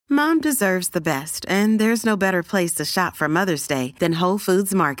Mom deserves the best, and there's no better place to shop for Mother's Day than Whole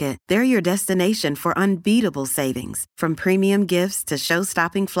Foods Market. They're your destination for unbeatable savings, from premium gifts to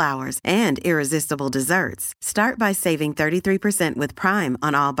show-stopping flowers and irresistible desserts. Start by saving 33% with Prime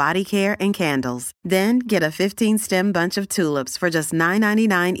on all body care and candles. Then get a 15-stem bunch of tulips for just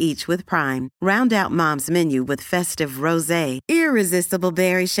 $9.99 each with Prime. Round out Mom's menu with festive rosé, irresistible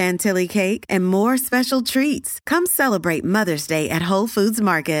berry chantilly cake, and more special treats. Come celebrate Mother's Day at Whole Foods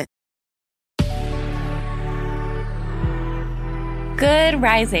Market. Good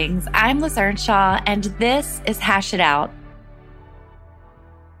risings. I'm Liz Earnshaw, and this is Hash It Out.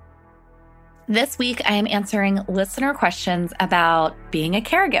 This week, I am answering listener questions about being a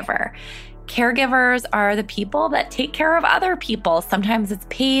caregiver. Caregivers are the people that take care of other people. Sometimes it's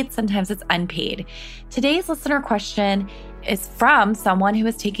paid, sometimes it's unpaid. Today's listener question is from someone who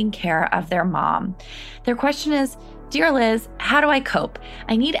is taking care of their mom. Their question is, Dear Liz, how do I cope?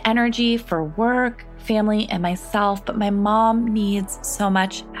 I need energy for work, family, and myself, but my mom needs so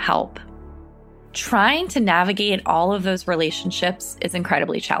much help. Trying to navigate all of those relationships is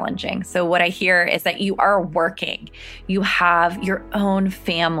incredibly challenging. So what I hear is that you are working, you have your own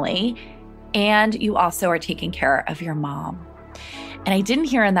family, and you also are taking care of your mom. And I didn't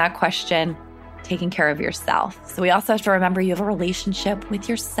hear in that question, taking care of yourself. So we also have to remember you have a relationship with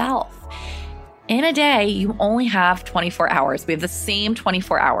yourself. In a day, you only have 24 hours. We have the same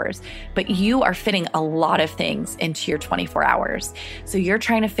 24 hours, but you are fitting a lot of things into your 24 hours. So you're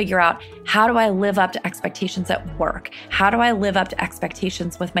trying to figure out, how do I live up to expectations at work? How do I live up to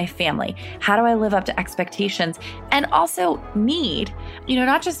expectations with my family? How do I live up to expectations and also need,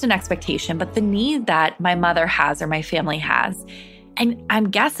 not just an expectation, but the need that my mother has or my family has. And I'm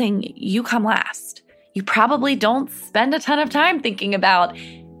guessing you come last. You probably don't spend a ton of time thinking about,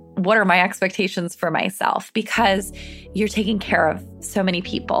 what are my expectations for myself? Because you're taking care of so many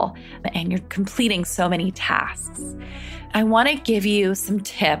people and you're completing so many tasks. I want to give you some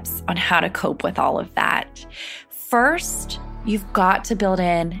tips on how to cope with all of that. First, you've got to build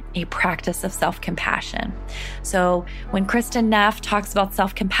in a practice of self-compassion. So when Kristin Neff talks about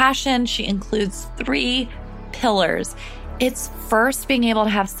self-compassion, she includes 3 pillars. It's first being able to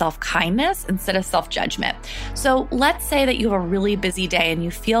have self-kindness instead of self-judgment. So let's say that you have a really busy day and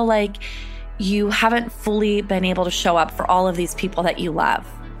you feel like you haven't fully been able to show up for all of these people that you love.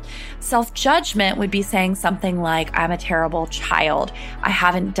 Self-judgment would be saying something like, I'm a terrible child. I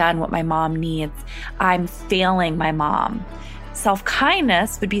haven't done what my mom needs. I'm failing my mom.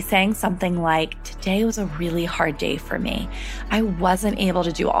 Self-kindness would be saying something like, today was a really hard day for me. I wasn't able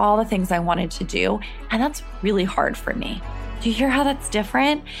to do all the things I wanted to do, and that's really hard for me. Do you hear how that's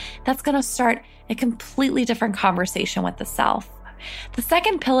different? That's going to start a completely different conversation with the self. The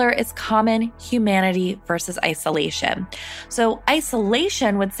second pillar is common humanity versus isolation. So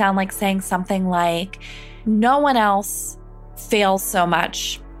isolation would sound like saying something like, no one else fails so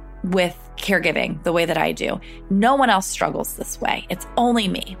much with caregiving the way that I do. No one else struggles this way. It's only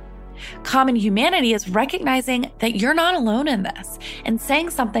me. Common humanity is recognizing that you're not alone in this and saying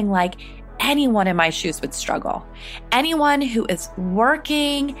something like, anyone in my shoes would struggle. Anyone who is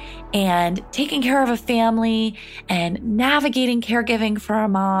working and taking care of a family and navigating caregiving for a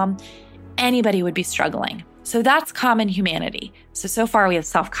mom, anybody would be struggling. So that's common humanity. So far we have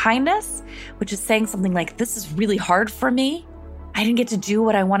self-kindness, which is saying something like, this is really hard for me. I didn't get to do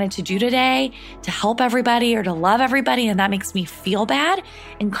what I wanted to do today to help everybody or to love everybody, and that makes me feel bad.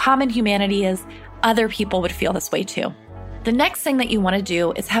 And common humanity is other people would feel this way too. The next thing that you want to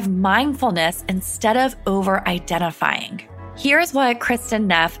do is have mindfulness instead of over-identifying. Here's what Kristin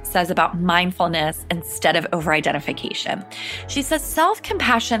Neff says about mindfulness instead of over-identification. She says,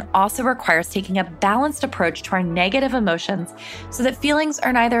 self-compassion also requires taking a balanced approach to our negative emotions so that feelings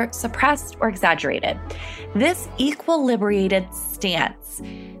are neither suppressed or exaggerated. This equilibrated stance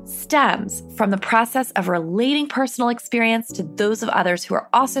stems from the process of relating personal experience to those of others who are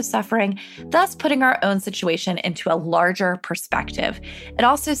also suffering, thus putting our own situation into a larger perspective. It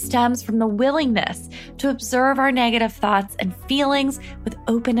also stems from the willingness to observe our negative thoughts and feelings with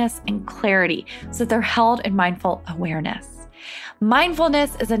openness and clarity so that they're held in mindful awareness.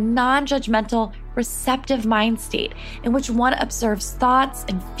 Mindfulness is a non-judgmental, receptive mind state in which one observes thoughts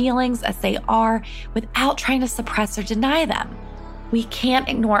and feelings as they are without trying to suppress or deny them. We can't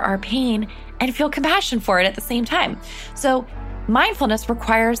ignore our pain and feel compassion for it at the same time. So mindfulness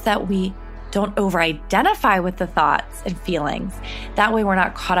requires that we don't over-identify with the thoughts and feelings. That way we're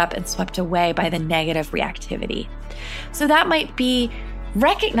not caught up and swept away by the negative reactivity. So that might be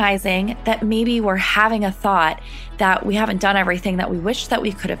recognizing that maybe we're having a thought that we haven't done everything that we wish that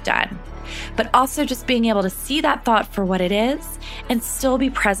we could have done. but also just being able to see that thought for what it is and still be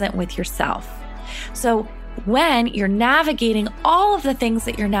present with yourself. So when you're navigating all of the things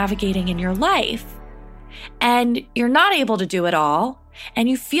that you're navigating in your life and you're not able to do it all, and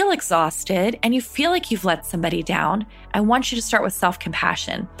you feel exhausted and you feel like you've let somebody down, I want you to start with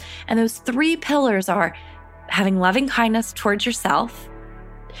self-compassion. And those 3 pillars are having loving kindness towards yourself,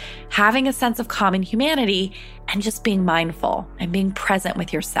 having a sense of common humanity, and just being mindful and being present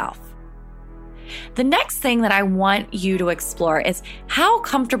with yourself. The next thing that I want you to explore is, how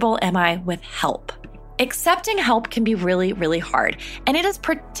comfortable am I with help? Accepting help can be really, really hard. And it is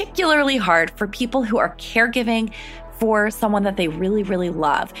particularly hard for people who are caregiving for someone that they really, really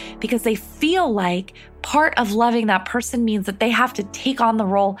love, because they feel like part of loving that person means that they have to take on the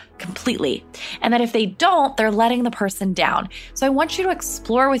role completely. And that if they don't, they're letting the person down. So I want you to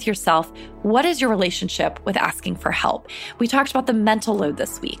explore with yourself, what is your relationship with asking for help? We talked about the mental load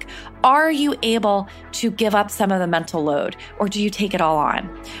this week. Are you able to give up some of the mental load, or do you take it all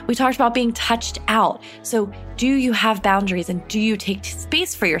on? We talked about being touched out. So do you have boundaries, and do you take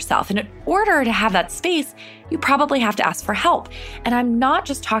space for yourself? And in order to have that space, you probably have to ask for help. And I'm not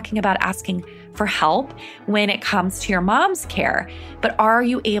just talking about asking for help when it comes to your mom's care, but are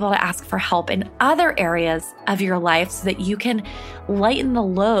you able to ask for help in other areas of your life so that you can lighten the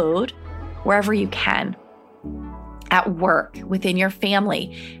load wherever you can? At work, within your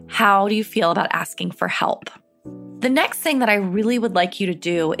family, how do you feel about asking for help? The next thing that I really would like you to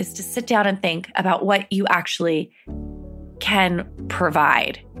do is to sit down and think about what you actually can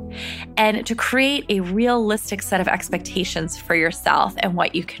provide, and to create a realistic set of expectations for yourself and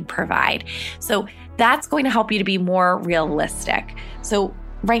what you can provide. So that's going to help you to be more realistic. So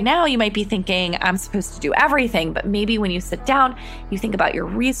right now you might be thinking, I'm supposed to do everything, but maybe when you sit down, you think about your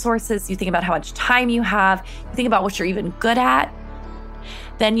resources, you think about how much time you have, you think about what you're even good at,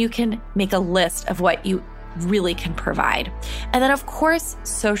 then you can make a list of what you really can provide. And then of course,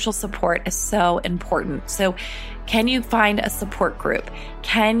 social support is so important. So can you find a support group?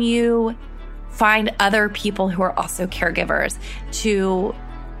 Can you find other people who are also caregivers to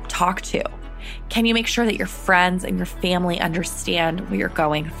talk to? Can you make sure that your friends and your family understand what you're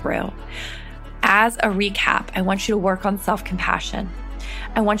going through? As a recap, I want you to work on self-compassion.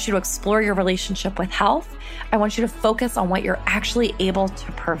 I want you to explore your relationship with health. I want you to focus on what you're actually able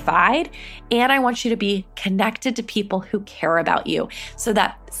to provide. And I want you to be connected to people who care about you so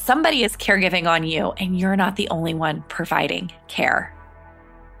that somebody is caregiving on you and you're not the only one providing care.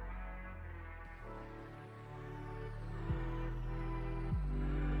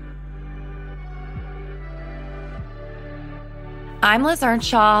 I'm Liz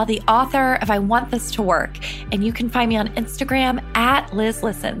Earnshaw, the author of I Want This to Work, and you can find me on Instagram at Liz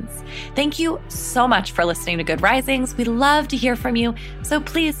Listens. Thank you so much for listening to Good Risings. We love to hear from you, so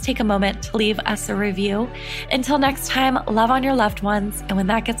please take a moment to leave us a review. Until next time, love on your loved ones, and when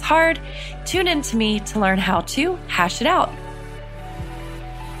that gets hard, tune in to me to learn how to hash it out.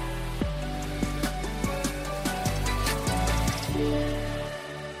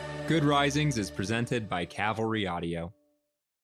 Good Risings is presented by Cavalry Audio.